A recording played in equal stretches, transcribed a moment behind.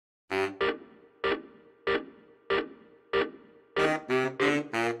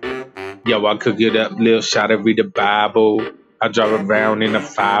Yo, I cook it up, little shot of read the Bible. I drive around in a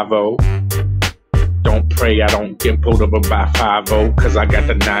 5-0. Don't pray I don't get pulled over by 5-0, cause I got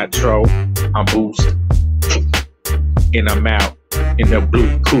the nitro. I'm boosted. And I'm out in the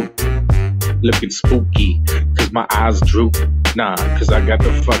blue coupe. Looking spooky, cause my eyes droop. Nah, cause I got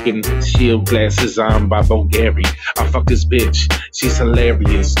the fucking shield glasses on by Bulgari. I fuck this bitch, she's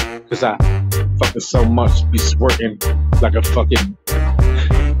hilarious. Cause I fucking so much, be squirting like a fucking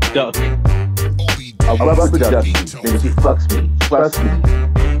duck. I love her to death, and she fucks me, trust me.